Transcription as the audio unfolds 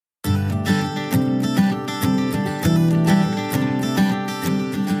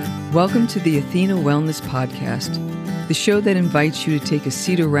Welcome to the Athena Wellness Podcast, the show that invites you to take a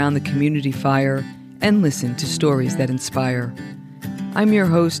seat around the community fire and listen to stories that inspire. I'm your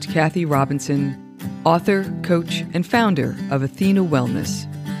host, Kathy Robinson, author, coach, and founder of Athena Wellness,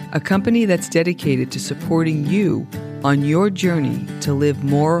 a company that's dedicated to supporting you on your journey to live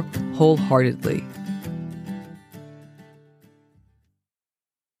more wholeheartedly.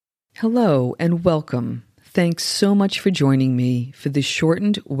 Hello and welcome. Thanks so much for joining me for this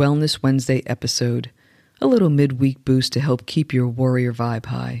shortened Wellness Wednesday episode, a little midweek boost to help keep your warrior vibe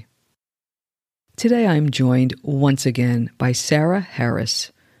high. Today I'm joined once again by Sarah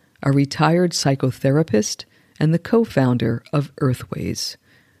Harris, a retired psychotherapist and the co-founder of Earthways,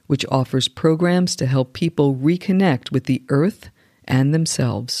 which offers programs to help people reconnect with the earth and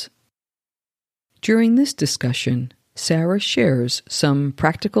themselves. During this discussion, Sarah shares some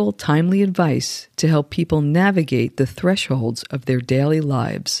practical, timely advice to help people navigate the thresholds of their daily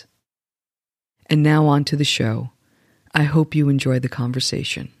lives. And now on to the show. I hope you enjoy the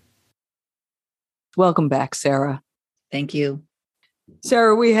conversation. Welcome back, Sarah. Thank you.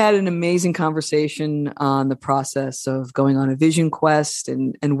 Sarah, we had an amazing conversation on the process of going on a vision quest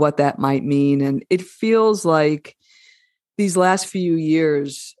and what that might mean. And it feels like these last few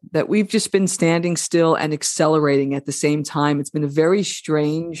years that we've just been standing still and accelerating at the same time. It's been a very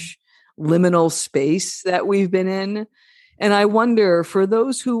strange liminal space that we've been in. And I wonder, for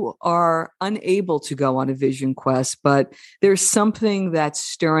those who are unable to go on a vision quest, but there's something that's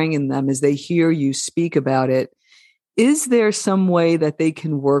stirring in them as they hear you speak about it, is there some way that they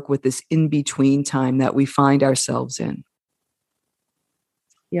can work with this in-between time that we find ourselves in?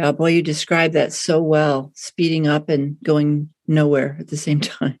 Yeah, boy, you described that so well, speeding up and going nowhere at the same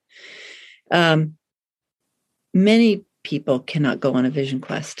time. Many people cannot go on a vision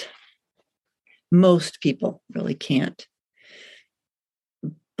quest. Most people really can't.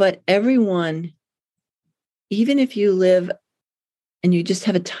 But everyone, even if you live and you just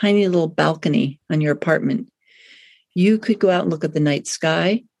have a tiny little balcony on your apartment, you could go out and look at the night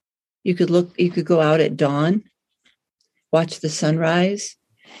sky. You could go out at dawn, watch the sunrise.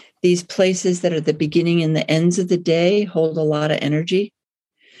 These places that are the beginning and the ends of the day hold a lot of energy.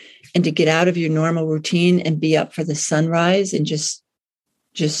 And to get out of your normal routine and be up for the sunrise and just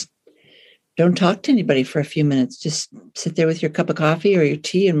don't talk to anybody for a few minutes. Just sit there with your cup of coffee or your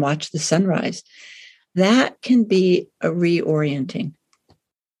tea and watch the sunrise. That can be a reorienting,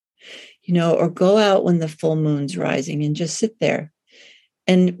 or go out when the full moon's rising and just sit there.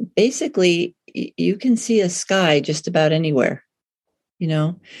 And basically, you can see a sky just about anywhere.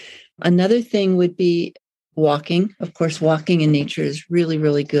 Another thing would be walking. Of course, walking in nature is really,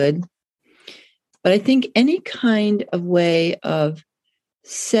 really good. But I think any kind of way of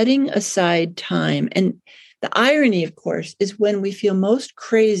setting aside time, and the irony, of course, is when we feel most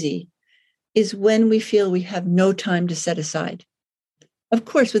crazy is when we feel we have no time to set aside. Of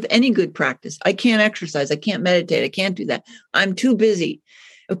course, with any good practice, I can't exercise, I can't meditate, I can't do that. I'm too busy.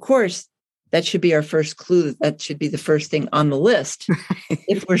 Of course, that should be our first clue. That should be the first thing on the list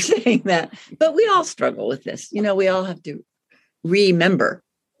if we're saying that. But we all struggle with this. We all have to remember,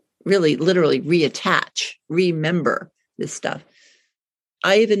 really, literally reattach, remember this stuff.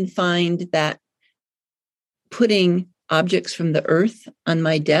 I even find that putting objects from the earth on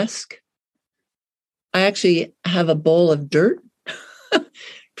my desk, I actually have a bowl of dirt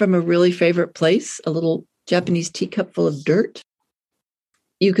from a really favorite place, a little Japanese teacup full of dirt.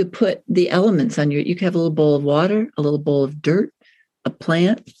 You could put the elements on you could have a little bowl of water, a little bowl of dirt, a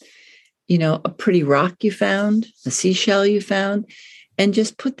plant, a pretty rock you found, a seashell you found, and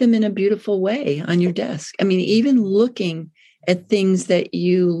just put them in a beautiful way on your desk. I mean, even looking at things that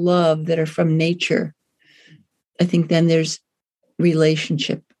you love that are from nature, I think then there's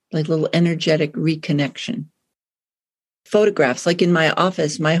relationship, like little energetic reconnection. Photographs, like in my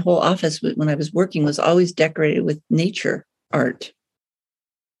office, my whole office when I was working was always decorated with nature art.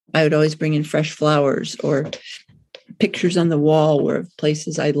 I would always bring in fresh flowers or pictures on the wall were of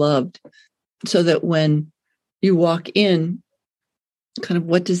places I loved, so that when you walk in, kind of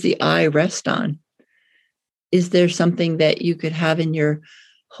what does the eye rest on? Is there something that you could have in your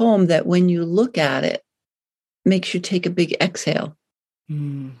home that when you look at it, makes you take a big exhale?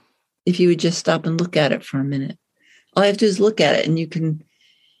 If you would just stop and look at it for a minute. All I have to do is look at it and you can,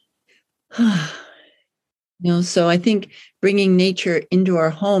 so I think bringing nature into our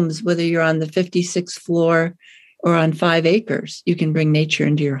homes, whether you're on the 56th floor or on 5 acres, you can bring nature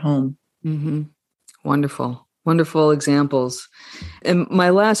into your home. Mm-hmm. Wonderful. Wonderful examples. And my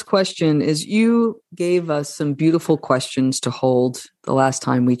last question is, you gave us some beautiful questions to hold the last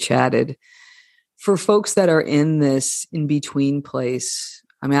time we chatted. For folks that are in this in-between place,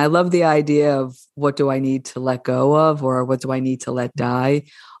 I mean, I love the idea of what do I need to let go of or what do I need to let die?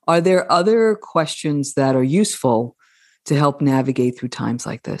 Are there other questions that are useful to help navigate through times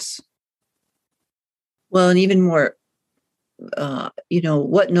like this? Well, and even more,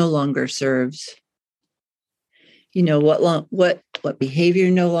 what no longer serves, what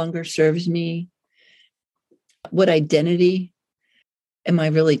behavior no longer serves me, what identity am I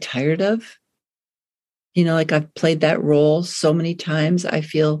really tired of? Like I've played that role so many times, I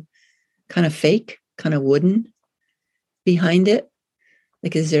feel kind of fake, kind of wooden behind it.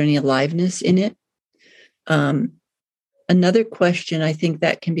 Like, is there any aliveness in it? Another question I think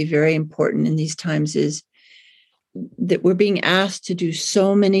that can be very important in these times is that we're being asked to do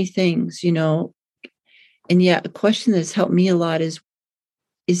so many things, and yet a question that's helped me a lot is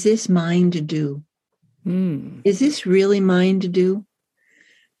this mine to do? Is this really mine to do?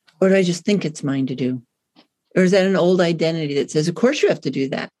 Or do I just think it's mine to do? Or is that an old identity that says, of course you have to do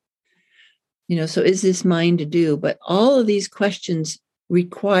that? So is this mine to do? But all of these questions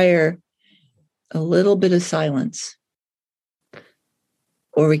require a little bit of silence,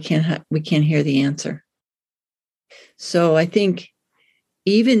 or we can't hear the answer. So I think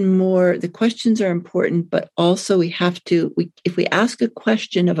even more, the questions are important, but also if we ask a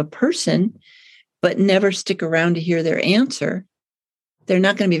question of a person, but never stick around to hear their answer, they're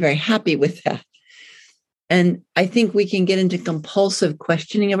not going to be very happy with that. And I think we can get into compulsive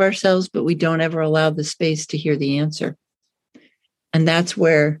questioning of ourselves, but we don't ever allow the space to hear the answer. And that's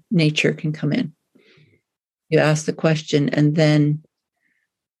where nature can come in. You ask the question and then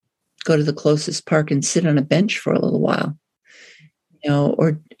go to the closest park and sit on a bench for a little while,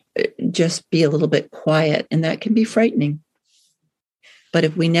 or just be a little bit quiet. And that can be frightening. But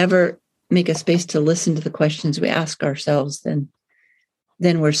if we never make a space to listen to the questions we ask ourselves, then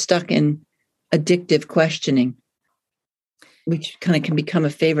we're stuck in addictive questioning, which kind of can become a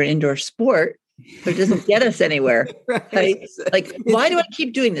favorite indoor sport, but it doesn't get us anywhere. Right? Like, why do I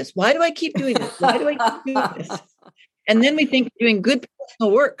keep doing this? Why do I keep doing this? Why do I keep doing this? And then we think we're doing good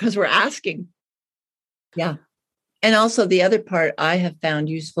personal work because we're asking. Yeah. And also the other part I have found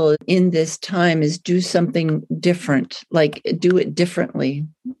useful in this time is do something different, like do it differently.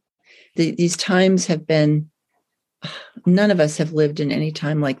 These times have been, none of us have lived in any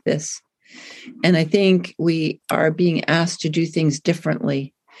time like this. And I think we are being asked to do things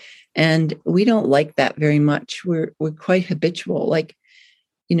differently. And we don't like that very much. We're quite habitual. Like,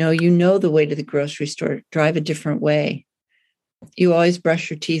 the way to the grocery store, drive a different way. You always brush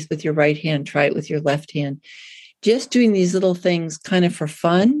your teeth with your right hand, try it with your left hand. Just doing these little things kind of for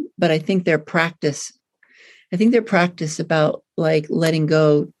fun, but I think they're practice. I think they're practice about like letting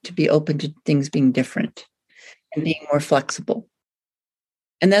go to be open to things being different and being more flexible.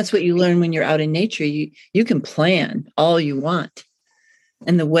 And that's what you learn when you're out in nature. You can plan all you want,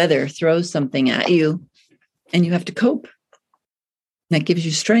 and the weather throws something at you and you have to cope. That gives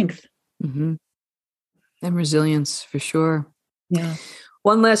you strength. Mm-hmm. And resilience, for sure. Yeah.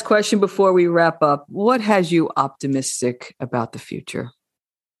 One last question before we wrap up. What has you optimistic about the future?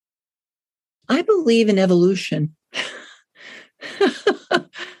 I believe in evolution.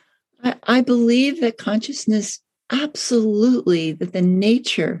 I believe that consciousness, absolutely, that the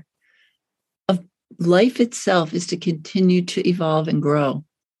nature of life itself is to continue to evolve and grow.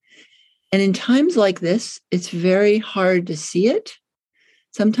 And in times like this, it's very hard to see it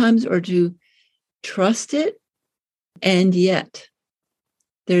sometimes or to trust it. And yet,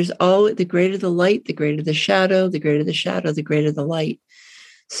 there's always, the greater the light, the greater the shadow, the greater the shadow, the greater the light.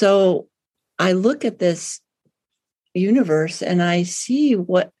 So I look at this universe and I see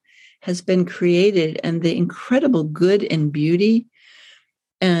what has been created and the incredible good and beauty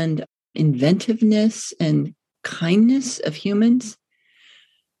and inventiveness and kindness of humans.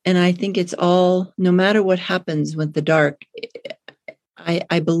 And I think it's all, no matter what happens with the dark,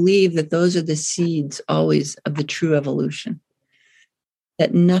 I believe that those are the seeds always of the true evolution,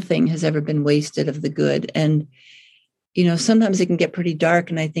 that nothing has ever been wasted of the good. And, sometimes it can get pretty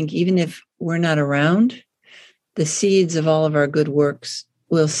dark. And I think even if we're not around, the seeds of all of our good works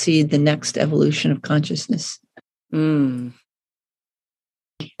will seed the next evolution of consciousness.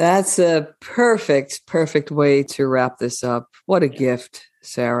 That's a perfect way to wrap this up. What a gift,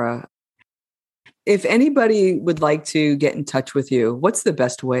 Sarah. If anybody would like to get in touch with you, what's the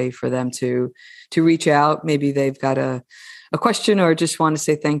best way for them to reach out? Maybe they've got a question or just want to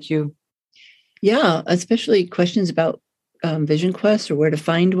say thank you. Yeah, especially questions about Vision Quest or where to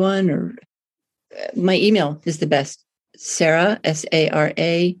find one. Or my email is the best. Sarah,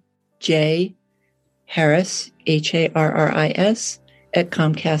 SARAJ, Harris, HARRIS,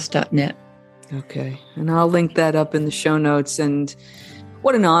 @Comcast.net. Okay. And I'll link that up in the show notes. And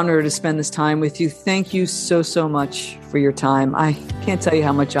What an honor to spend this time with you. Thank you so, so much for your time. I can't tell you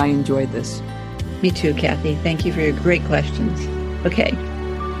how much I enjoyed this. Me too, Kathy. Thank you for your great questions. Okay.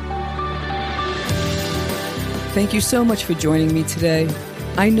 Thank you so much for joining me today.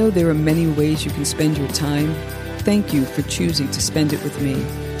 I know there are many ways you can spend your time. Thank you for choosing to spend it with me.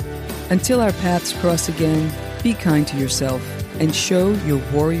 Until our paths cross again, be kind to yourself and show your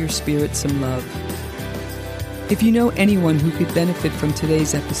warrior spirit some love. If you know anyone who could benefit from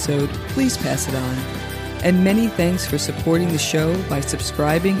today's episode, please pass it on. And many thanks for supporting the show by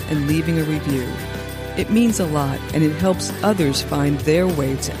subscribing and leaving a review. It means a lot, and it helps others find their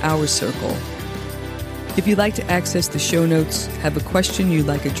way to our circle. If you'd like to access the show notes, have a question you'd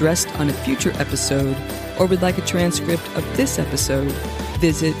like addressed on a future episode, or would like a transcript of this episode,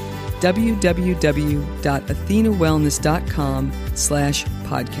 visit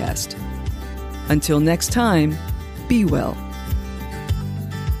www.athenawellness.com/podcast. Until next time, be well.